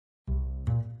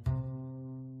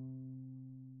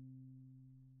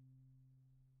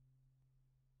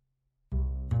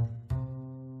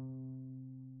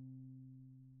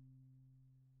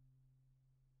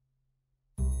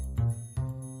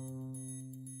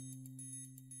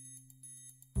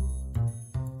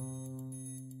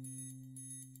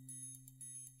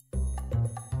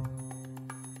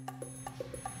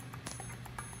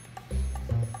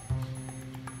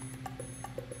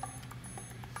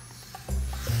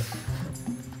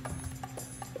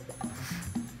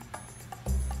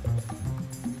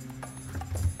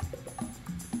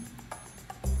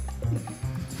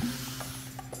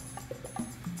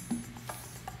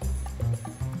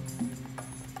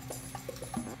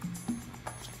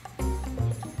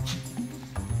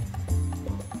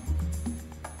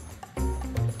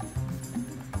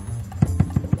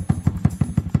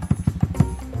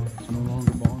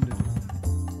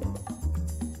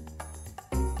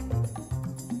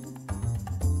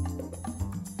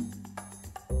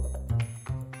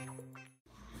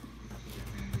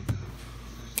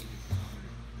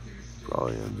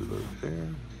probably ends about there.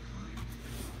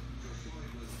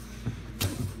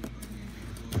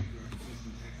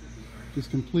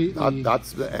 Just completely.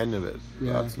 That's the end of it.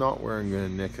 Yeah. That's not where I'm going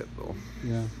to nick it though.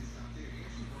 Yeah.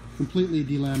 Completely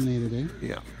delaminated, eh?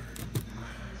 Yeah.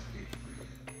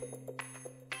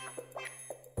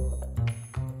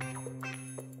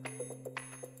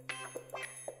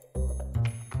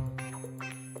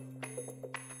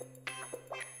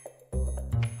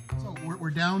 So we're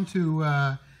down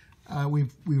to,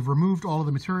 we've removed all of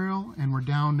the material, and we're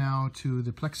down now to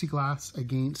the plexiglass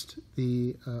against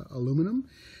the aluminum.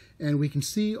 And we can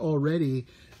see already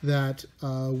that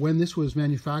when this was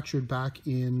manufactured back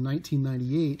in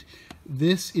 1998,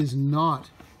 this is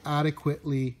not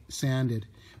adequately sanded,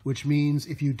 which means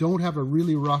if you don't have a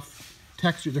really rough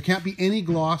texture, there can't be any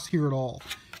gloss here at all.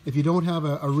 If you don't have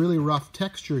a really rough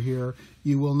texture here,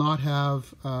 you will not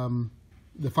have,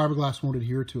 the fiberglass won't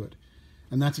adhere to it.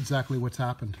 And that's exactly what's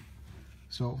happened.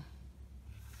 So,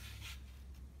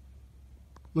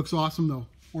 looks awesome though.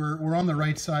 We're on the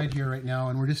right side here right now,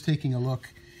 and we're just taking a look.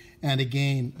 And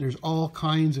again, there's all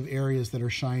kinds of areas that are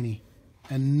shiny,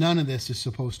 and none of this is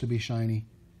supposed to be shiny.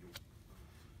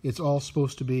 It's all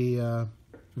supposed to be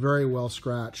very well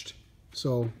scratched.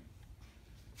 So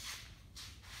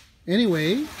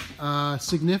anyway, a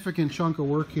significant chunk of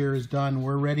work here is done.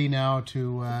 We're ready now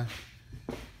to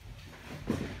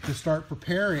start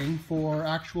preparing for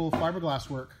actual fiberglass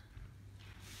work.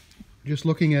 Just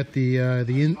looking at the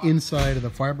inside of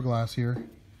the fiberglass here,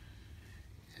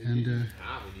 and you didn't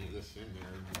have any of this in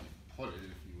there, just put it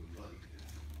if you would like.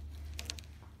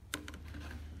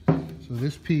 so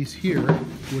this piece here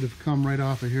would have come right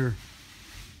off of here.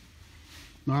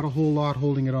 Not a whole lot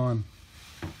holding it on.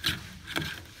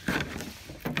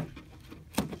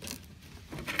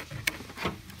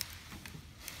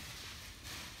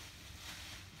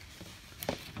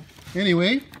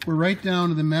 Anyway, we're right down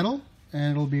to the metal,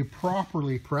 and it'll be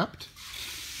properly prepped.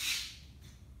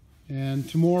 And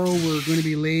tomorrow we're going to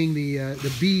be laying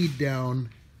the bead down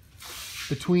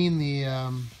between the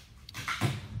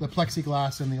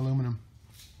plexiglass and the aluminum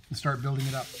and start building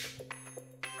it up.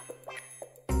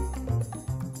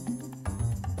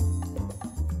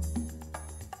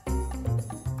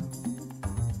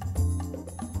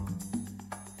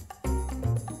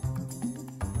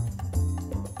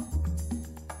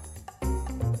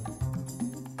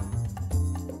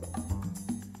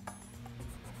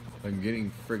 I'm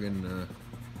getting friggin'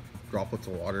 droplets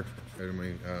of water out of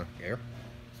my air,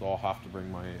 so I'll have to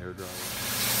bring my air dryer.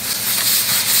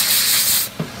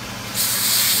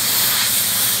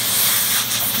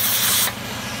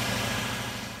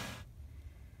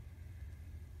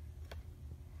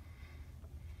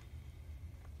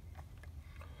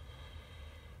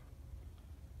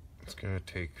 It's gonna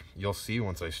take, you'll see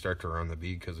once I start to run the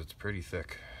bead because it's pretty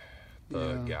thick,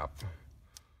 the gap.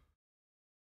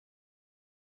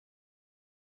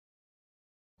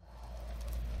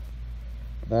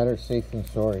 Better safe than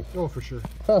sorry. Oh, for sure.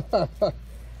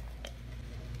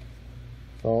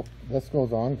 So this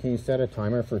goes on. Can you set a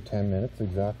timer for 10 minutes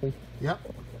exactly?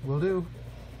 Yep, will do.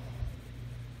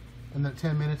 And that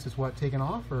 10 minutes is what, taken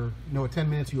off? Or no, 10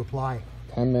 minutes you apply?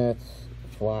 10 minutes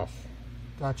flash.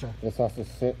 Gotcha. This has to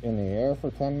sit in the air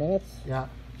for 10 minutes. Yeah.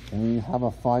 And we have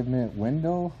a 5-minute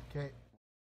window. Okay.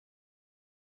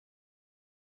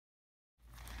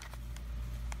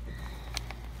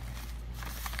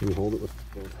 Can you hold it with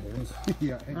both hands?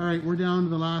 Yeah. All right, we're down to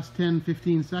the last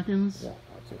 10-15 seconds. Yeah,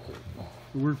 that's okay.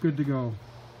 We're good to go.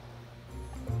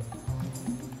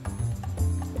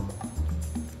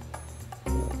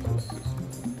 Okay, let's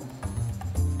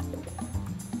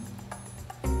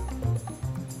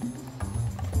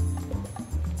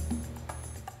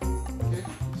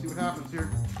see what happens here.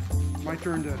 My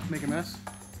turn to make a mess.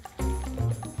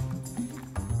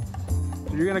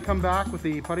 So you're gonna come back with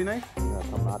the putty knife? I'm gonna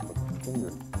come back with the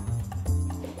finger.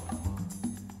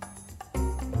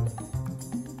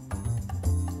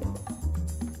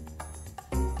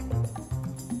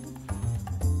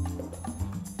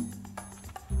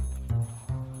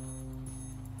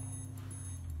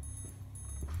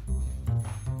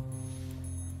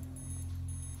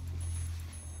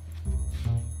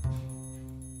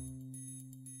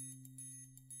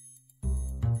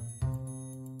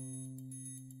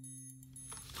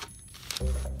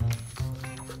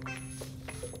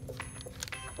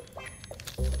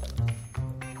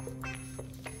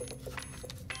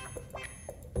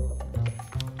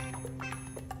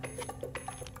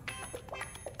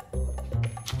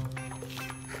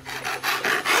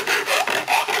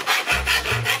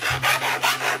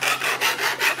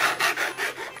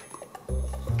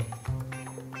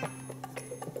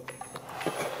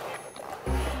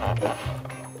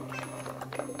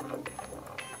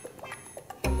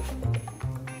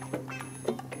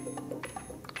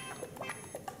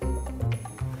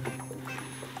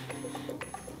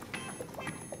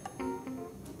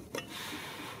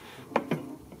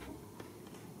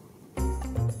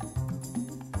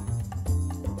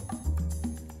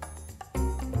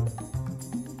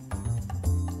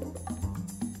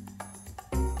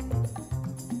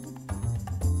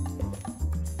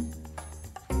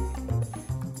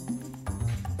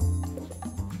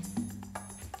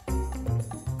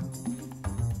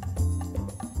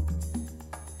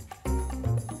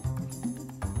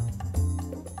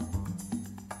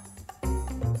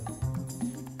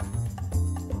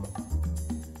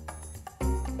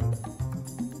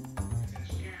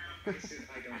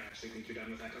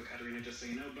 just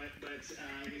say no. But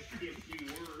if you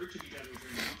were to be done with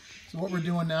your now, So what we're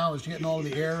doing now is getting all of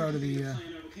the air out of the...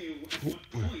 okay, at what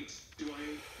point do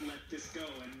I let this go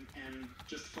and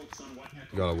just focus on what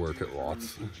You gotta work it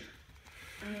lots. Well,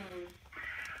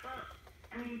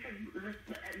 I mean, because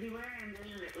the way I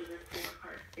envisioned it was a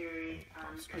 4-part series,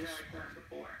 because I like that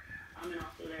before. And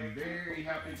also there's... Very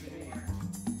happy to be here.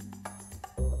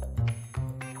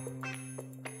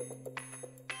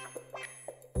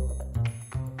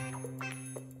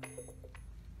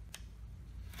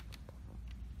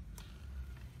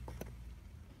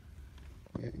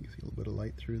 Yeah, you can see a little bit of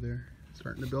light through there.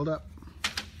 Starting to build up.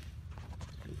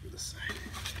 Look at this side.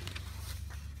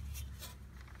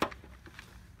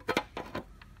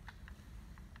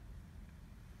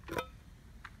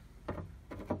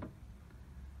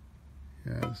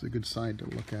 Yeah, this is a good side to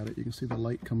look at it. You can see the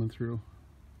light coming through.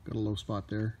 Got a low spot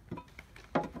there.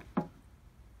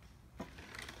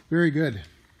 Very good.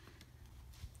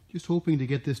 Just hoping to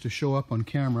get this to show up on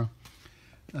camera.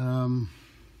 I don't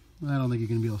think you're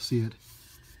going to be able to see it.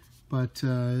 But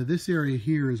this area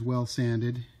here is well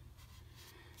sanded.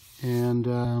 And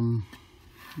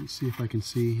let's see if I can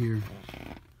see here.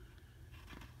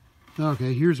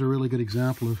 Okay, here's a really good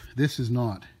example of this is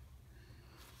not.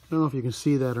 I don't know if you can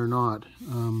see that or not.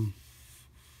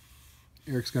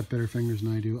 Eric's got better fingers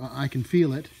than I do. I can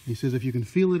feel it. He says if you can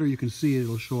feel it or you can see it,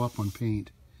 it'll show up on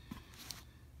paint.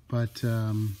 But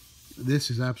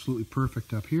this is absolutely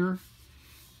perfect up here.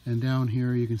 And down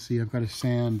here you can see I've got to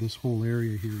sand this whole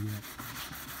area here yet.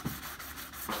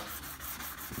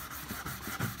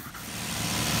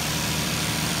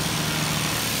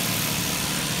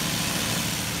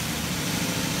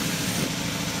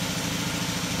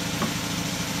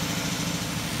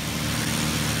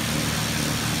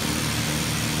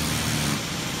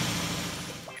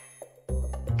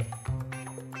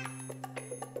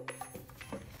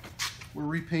 We're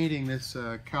repainting this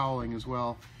cowling as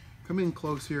well. Come in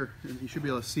close here, and you should be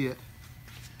able to see it.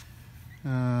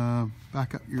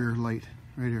 Back up your light,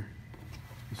 right here.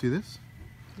 You see this?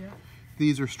 Yeah.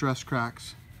 These are stress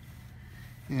cracks.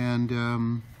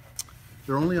 And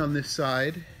they're only on this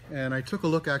side. And I took a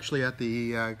look actually at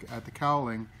the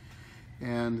cowling,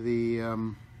 and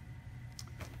the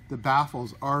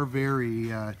baffles are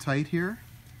very tight here.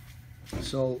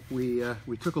 So we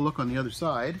took a look on the other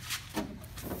side.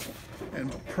 And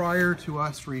prior to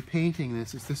us repainting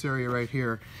this, it's this area right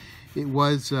here, it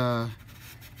was, I'm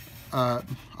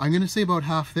going to say about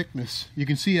half thickness. You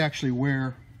can see actually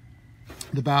where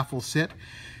the baffles sit.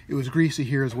 It was greasy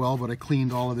here as well, but I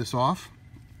cleaned all of this off.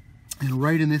 And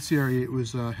right in this area, it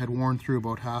was had worn through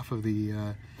about half of the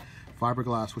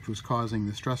fiberglass, which was causing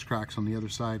the stress cracks on the other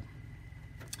side.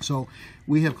 So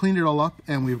we have cleaned it all up,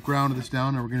 and we've grounded this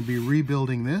down, and we're going to be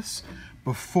rebuilding this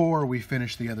before we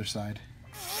finish the other side.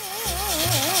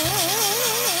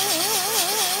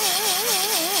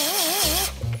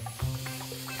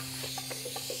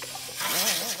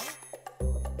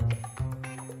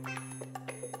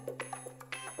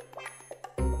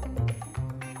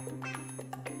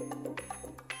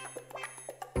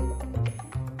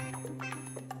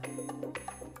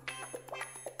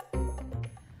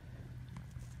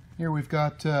 Here we've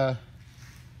got the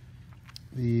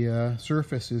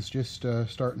surface is just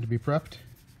starting to be prepped,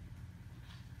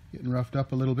 getting roughed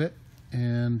up a little bit,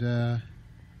 and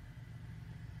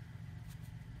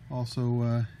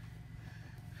also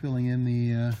filling in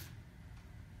the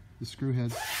screw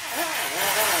heads.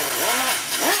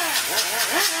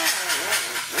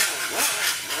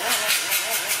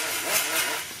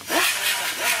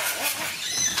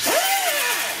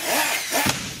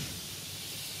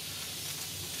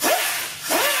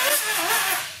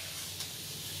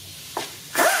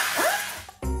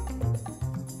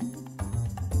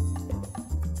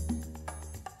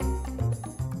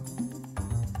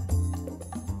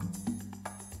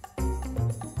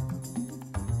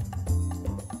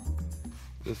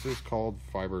 This is called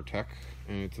Fiber Tech,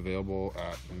 and it's available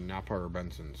at Napa or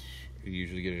Benson's. You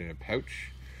usually get it in a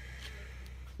pouch,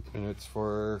 and it's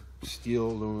for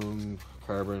steel, aluminum,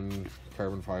 carbon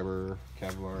fiber,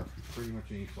 Kevlar, pretty much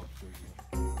any substrate.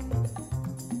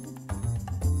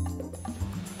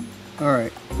 All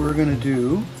right, we're gonna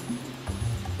do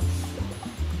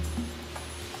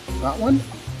that one.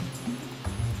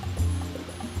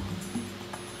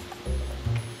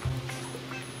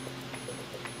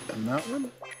 And that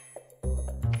one.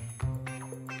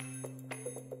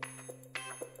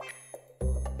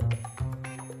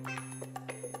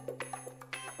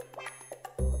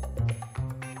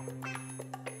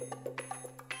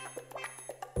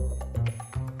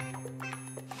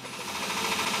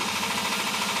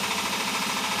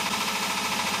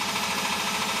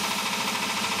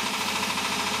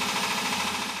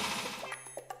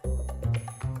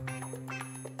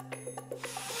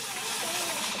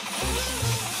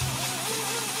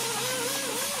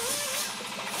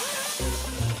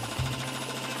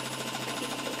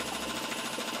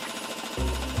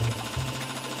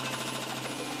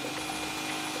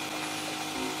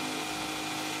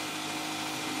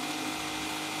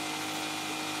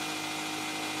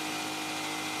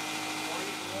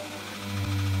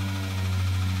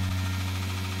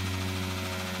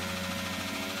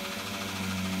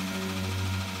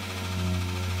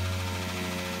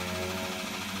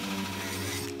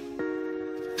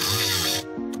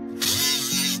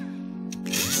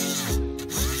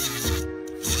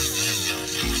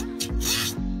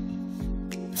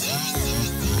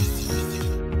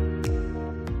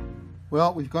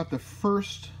 Well, we've got the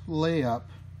first layup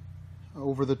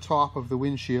over the top of the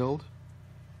windshield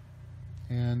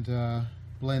and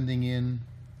blending in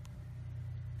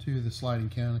to the sliding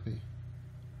canopy.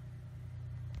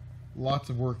 Lots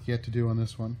of work yet to do on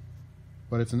this one,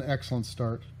 but it's an excellent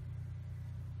start.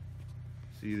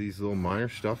 See these little minor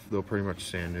stuff, they'll pretty much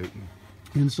sand out.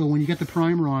 And so when you get the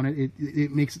primer on it,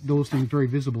 it makes those things very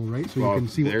visible, right? So Well, you can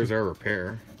see there's our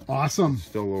repair. Awesome.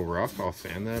 Still a little rough. I'll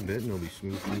sand that a bit and it'll be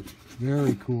smooth.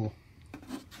 Very cool.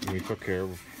 And we took care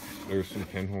of, there's some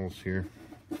pinholes here.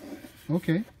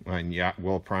 Okay. And yeah,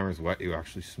 well, primer's wet, you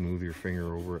actually smooth your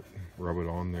finger over it, rub it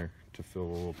on there to fill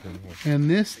a little pinhole. And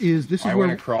this is I where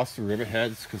went across the rivet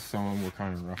heads because some of them were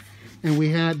kind of rough.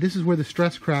 and this is where the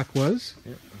stress crack was.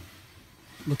 Yep.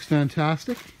 Looks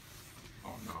fantastic.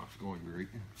 Oh no, it's going great.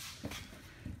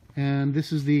 And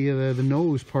this is the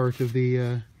nose part of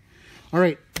the. All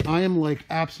right, I am like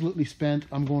absolutely spent.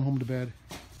 I'm going home to bed.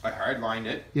 I hardlined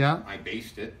it. Yeah. I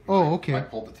based it. Oh, okay. I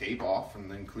pulled the tape off and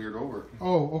then cleared over it.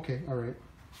 Oh, okay. All right.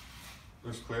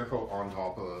 There's clear coat on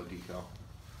top of the decal.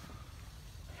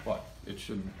 But it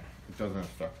doesn't have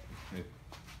stuck.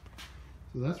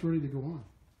 So that's ready to go on.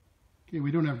 Okay,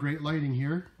 we don't have great lighting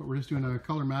here, but we're just doing a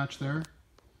color match there.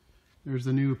 There's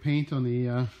the new paint on the.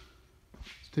 Let's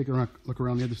take a look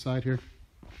around the other side here.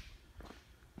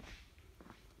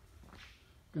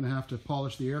 Gonna have to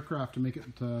polish the aircraft to make it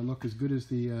look as good as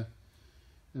the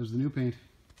new paint.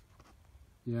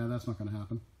 Yeah, that's not gonna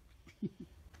happen.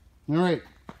 All right,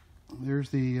 there's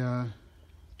the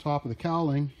top of the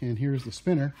cowling, and here's the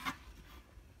spinner.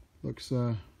 Looks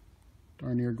darn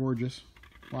near gorgeous.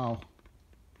 Wow.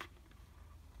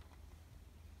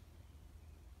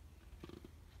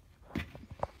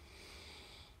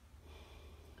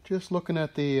 Just looking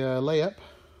at the layup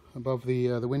above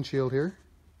the windshield here.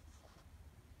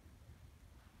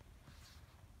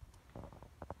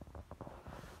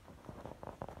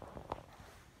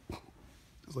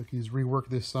 Looks like he's reworked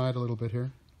this side a little bit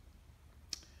here.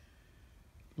 A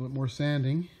little bit more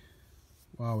sanding.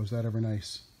 Wow, is that ever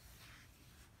nice?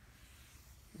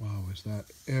 Wow, is that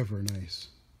ever nice?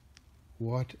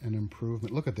 What an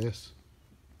improvement. Look at this.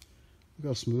 Look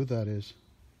how smooth that is.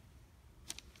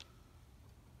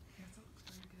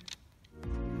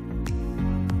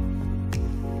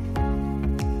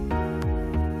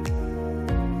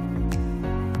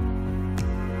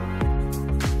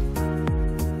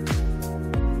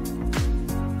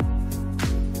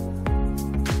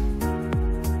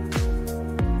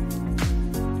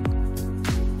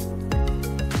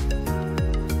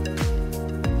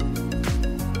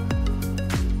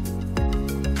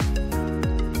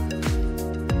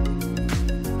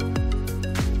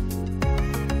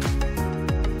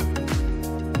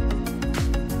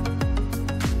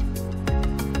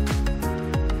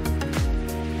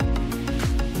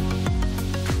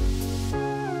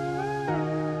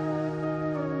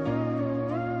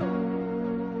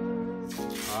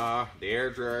 The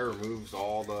air dryer removes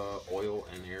all the oil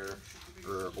and air,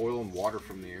 or oil and water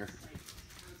from the air.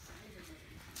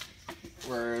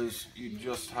 Whereas you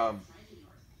just have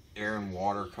air and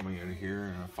water coming out of here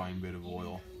and a fine bit of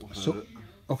oil. So,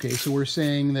 okay, so we're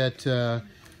saying that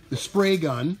the spray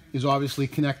gun is obviously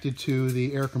connected to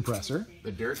the air compressor.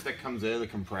 The dirt that comes out of the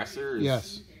compressor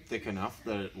is thick enough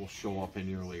that it will show up in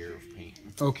your layer of paint.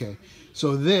 Okay,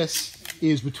 so this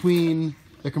is between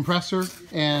the compressor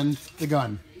and the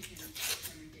gun.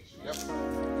 Yep.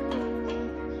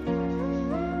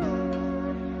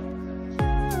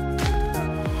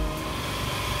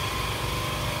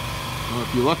 Well,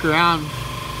 if you look around,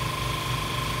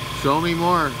 show me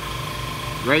more.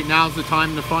 Right now's the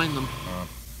time to find them.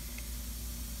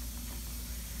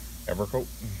 Evercoat,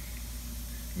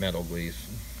 metal glaze.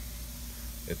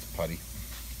 It's putty.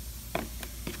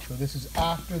 So this is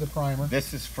after the primer.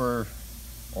 This is for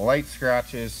light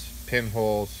scratches,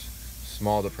 pinholes,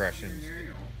 small depressions.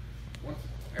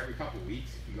 Every couple of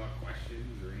weeks, if you got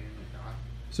questions or anything like that.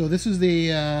 So this is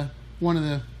the one of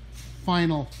the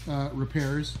final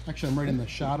repairs. Actually, I'm right in the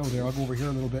shadow there. I'll go over here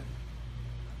a little bit.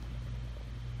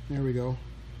 There we go.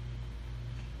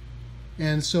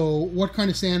 And so what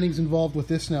kind of sanding's involved with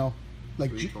this now? Like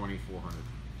 320, 400.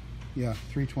 Yeah,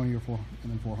 320 or 4,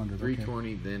 and then 400.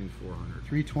 320, then 400.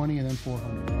 320 and then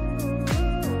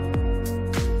 400.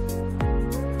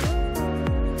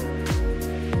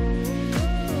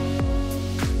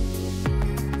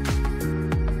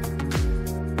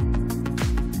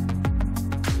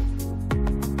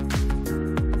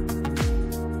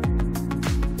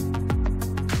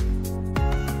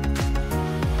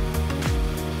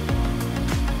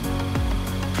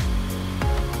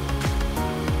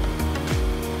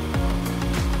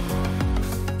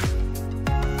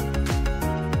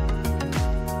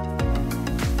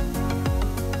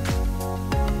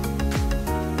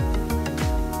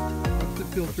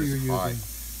 Filter you're using?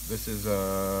 This is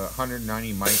a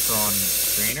 190 micron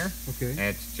strainer. Okay. And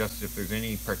it's just if there's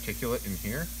any particulate in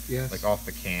here, Yes. like off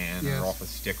the can Yes. or off a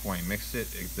stick when I mix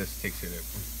it, this takes it out.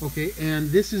 Okay,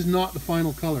 and this is not the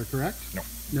final color, correct? No.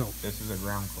 No, This is a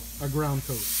ground coat. a ground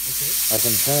coat. Okay. I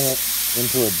can turn it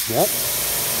into a jet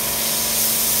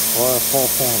or a full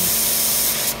fan.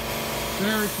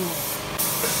 Very cool.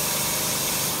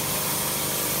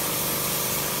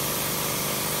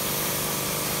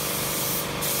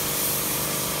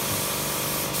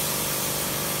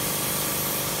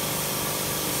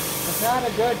 It's at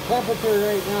a good temperature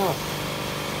right now.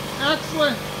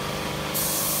 Excellent.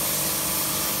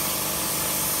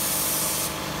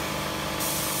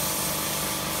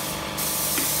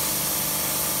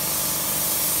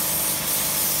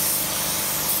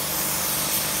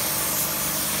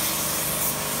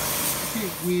 Okay,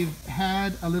 we've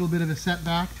had a little bit of a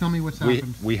setback. Tell me what's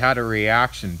happened. We had a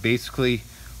reaction. Basically,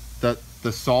 the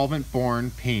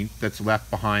solvent-borne paint that's left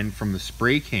behind from the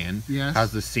spray can Yes.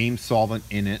 has the same solvent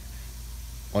in it,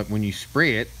 like when you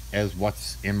spray it, as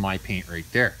what's in my paint right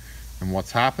there. And what's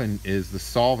happened is the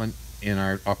solvent in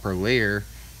our upper layer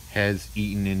has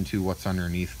eaten into what's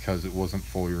underneath because it wasn't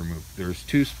fully removed. There's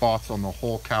 2 spots on the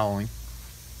whole cowling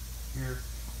here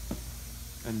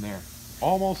and there,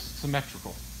 almost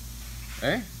symmetrical.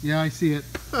 Eh? Yeah, I see it.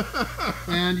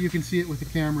 And you can see it with the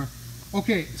camera.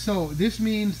 Okay, so this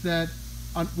means that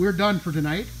we're done for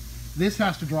tonight. This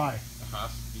has to dry.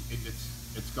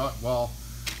 It's got, well,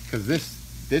 because this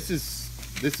is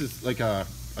like a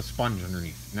sponge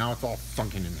underneath. Now it's all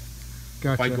sunken in it.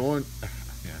 Gotcha. By going,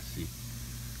 yeah, see.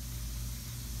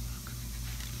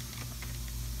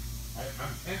 I'm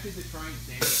tempted to try and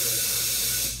sand it.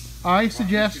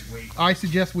 I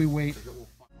suggest we wait.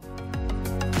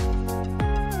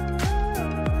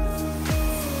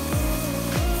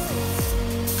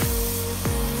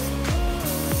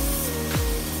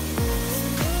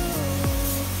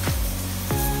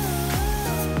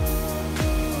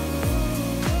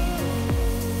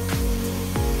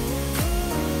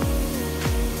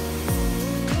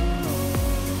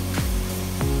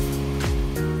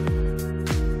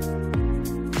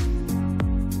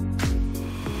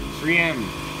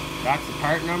 That's the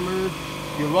part number.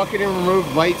 If you're looking to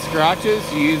remove light scratches,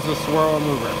 you use the swirl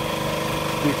remover.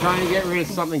 If you're trying to get rid of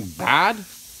something bad,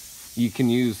 you can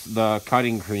use the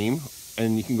cutting cream,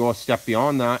 and you can go a step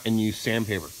beyond that and use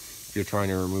sandpaper if you're trying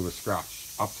to remove a scratch,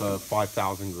 up to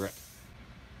 5,000 grit.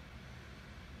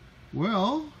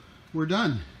 Well, we're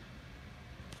done.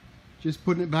 Just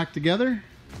putting it back together.